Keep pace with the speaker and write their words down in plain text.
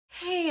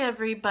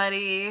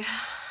everybody.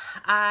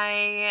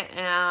 I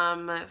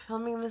am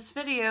filming this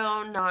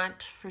video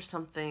not for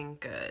something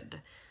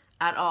good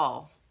at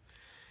all.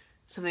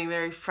 Something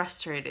very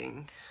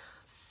frustrating.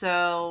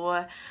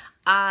 So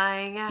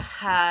I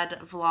had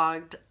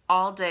vlogged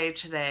all day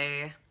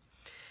today.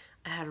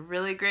 I had a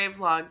really great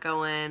vlog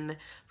going.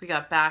 We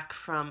got back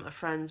from a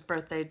friend's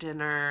birthday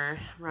dinner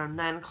around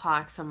 9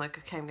 o'clock, so I'm like,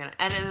 okay, I'm gonna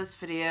edit this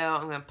video,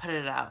 I'm gonna put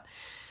it out.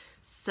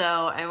 So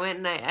I went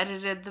and I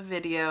edited the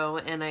video,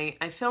 and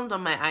I filmed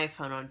on my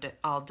iPhone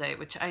all day,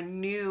 which I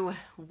knew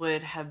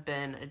would have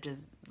been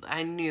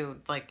I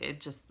knew like it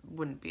just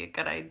wouldn't be a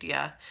good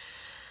idea.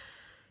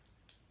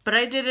 But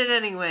I did it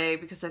anyway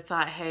because I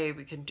thought, hey,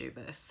 we can do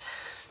this.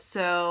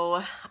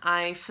 So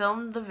I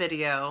filmed the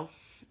video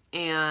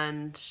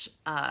and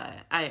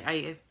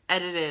I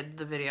edited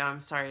the video.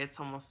 I'm sorry, it's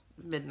almost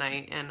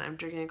midnight and I'm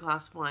drinking a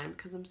glass of wine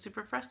because I'm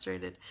super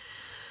frustrated.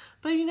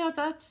 But you know,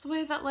 that's the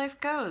way that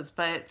life goes.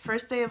 But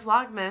first day of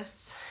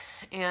Vlogmas,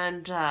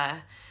 and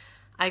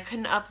I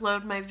couldn't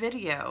upload my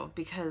video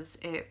because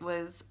it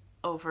was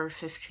over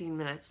 15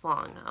 minutes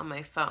long on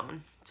my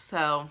phone.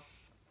 So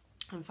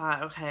I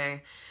thought,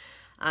 okay,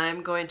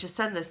 I'm going to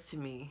send this to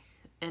me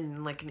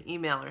in like an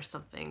email or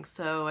something.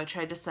 So I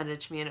tried to send it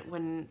to me and it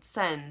wouldn't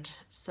send.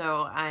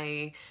 So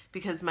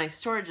because my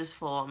storage is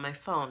full on my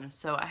phone,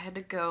 so I had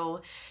to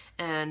go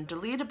and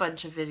delete a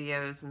bunch of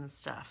videos and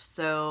stuff.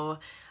 So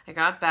I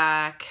got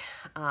back,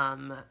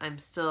 I'm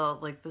still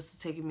like, this is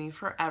taking me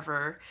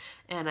forever,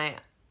 and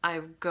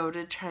I go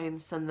to try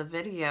and send the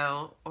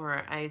video,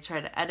 or I try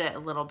to edit a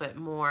little bit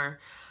more,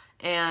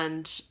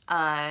 and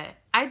I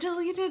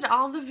deleted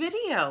all the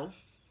video.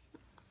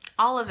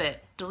 All of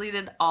it.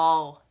 Deleted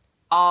all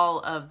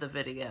of the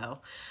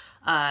video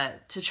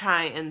to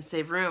try and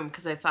save room,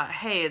 because I thought,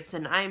 hey, it's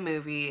an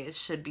iMovie, it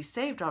should be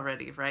saved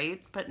already,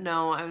 right? But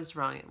no, I was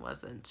wrong, it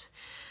wasn't.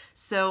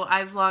 So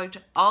I vlogged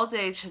all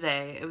day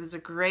today. It was a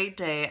great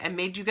day. I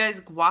made you guys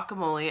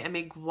guacamole. I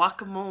made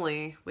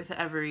guacamole with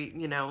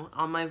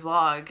on my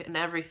vlog and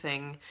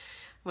everything.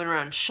 Went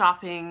around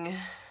shopping.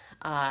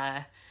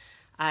 I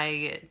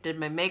did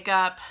my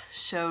makeup,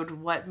 showed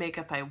what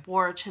makeup I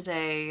wore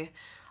today,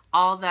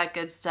 all that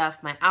good stuff.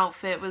 My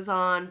outfit was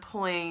on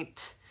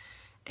point,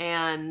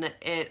 and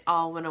it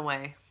all went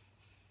away.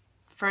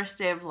 First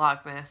day of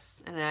Vlogmas,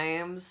 and I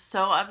am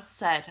so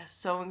upset,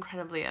 so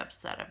incredibly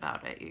upset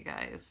about it, you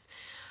guys.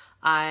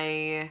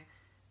 I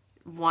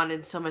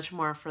wanted so much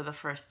more for the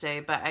first day,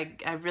 but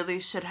I really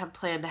should have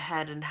planned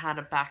ahead and had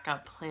a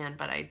backup plan,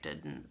 but I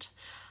didn't.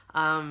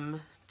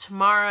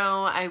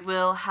 Tomorrow I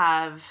will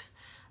have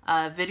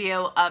a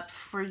video up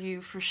for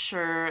you for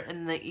sure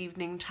in the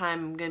evening time.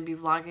 I'm going to be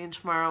vlogging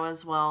tomorrow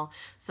as well.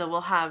 So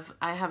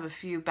I have a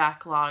few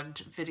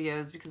backlogged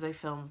videos because I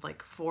filmed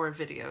like 4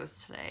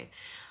 videos today.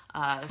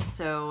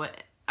 So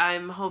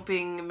I'm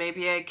hoping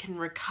maybe I can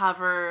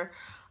recover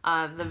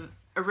the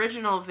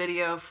original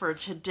video for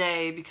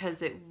today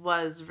because it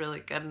was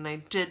really good and I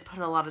did put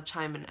a lot of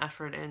time and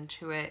effort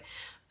into it.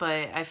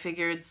 But I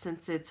figured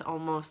since it's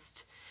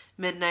almost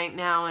midnight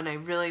now and I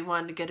really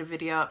wanted to get a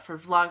video out for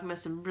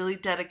Vlogmas, I'm really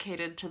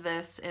dedicated to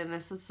this, and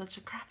this is such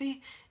a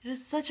crappy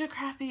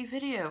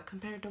video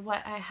compared to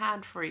what I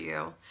had for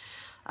you.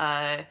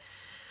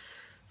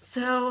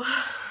 So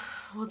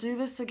we'll do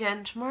this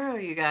again tomorrow,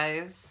 you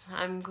guys.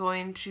 I'm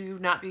going to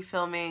not be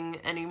filming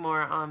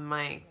anymore on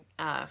my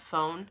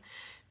phone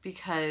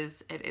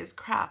because it is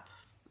crap.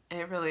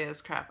 It really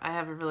is crap. I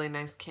have a really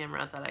nice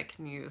camera that I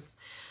can use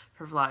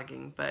for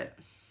vlogging, but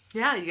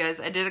yeah, you guys,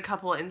 I did a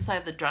couple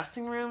inside the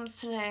dressing rooms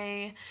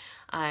today.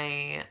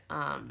 I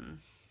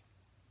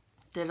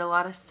did a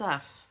lot of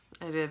stuff.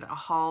 I did a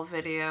haul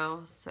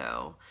video,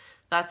 so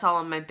that's all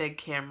on my big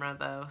camera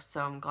though, so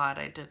I'm glad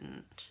I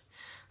didn't.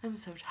 I'm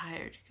so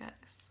tired, you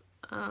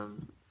guys.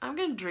 I'm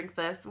gonna drink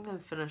this. I'm gonna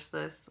finish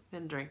this. I'm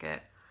gonna drink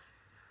it.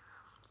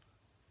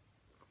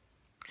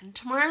 And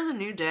tomorrow's a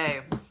new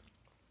day.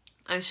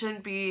 I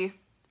shouldn't be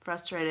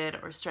frustrated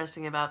or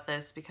stressing about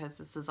this because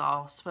this is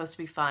all supposed to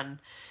be fun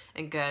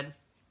and good.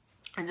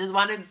 I just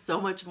wanted so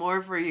much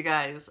more for you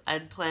guys.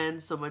 I'd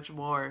planned so much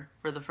more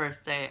for the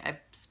first day. I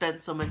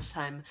spent so much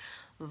time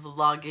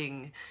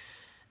vlogging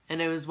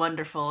and it was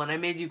wonderful, and I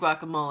made you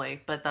guacamole,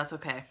 but that's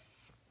okay.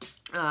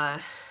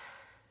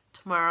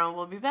 Tomorrow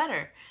will be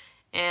better.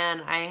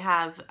 And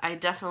I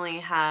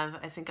definitely have,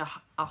 I think,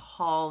 a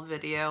haul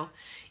video.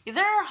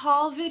 Either a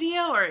haul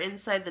video or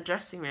inside the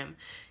dressing room.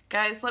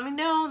 Guys, let me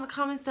know in the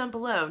comments down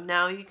below.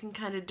 Now you can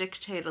kind of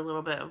dictate a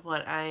little bit of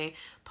what I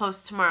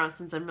post tomorrow,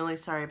 since I'm really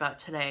sorry about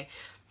today.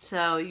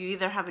 So you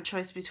either have a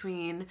choice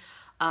between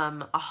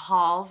a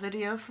haul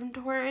video from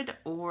Torrid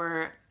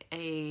or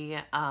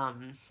a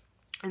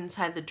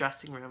inside the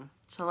dressing room.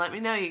 So let me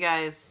know, you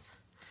guys.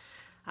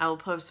 I will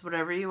post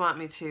whatever you want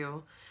me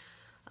to.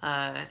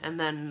 And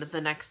then the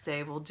next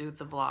day we'll do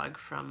the vlog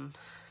from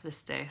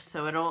this day.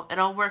 So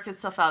it'll work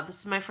itself out.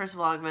 This is my first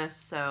Vlogmas,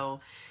 so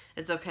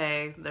it's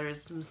okay.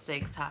 There's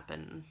mistakes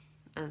happen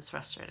and it's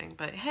frustrating.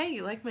 But hey,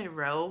 you like my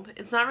robe?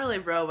 It's not really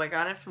a robe. I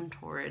got it from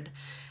Torrid,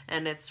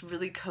 and it's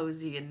really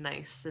cozy and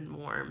nice and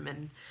warm,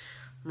 and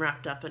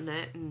wrapped up in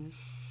it and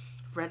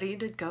ready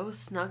to go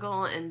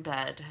snuggle in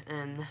bed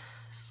and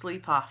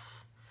sleep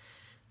off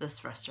this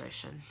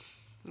frustration.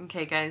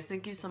 Okay guys,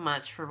 thank you so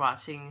much for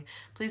watching.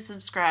 Please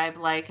subscribe,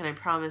 like, and I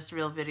promise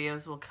real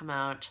videos will come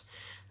out.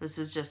 This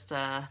is just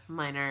a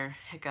minor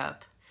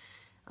hiccup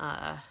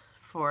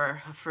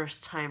for a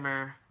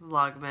first-timer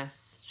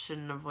Vlogmas.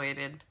 Shouldn't have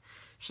waited.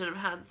 Should have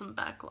had some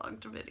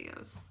backlogged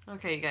videos.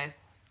 Okay, you guys.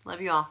 Love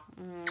you all.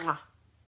 Mwah.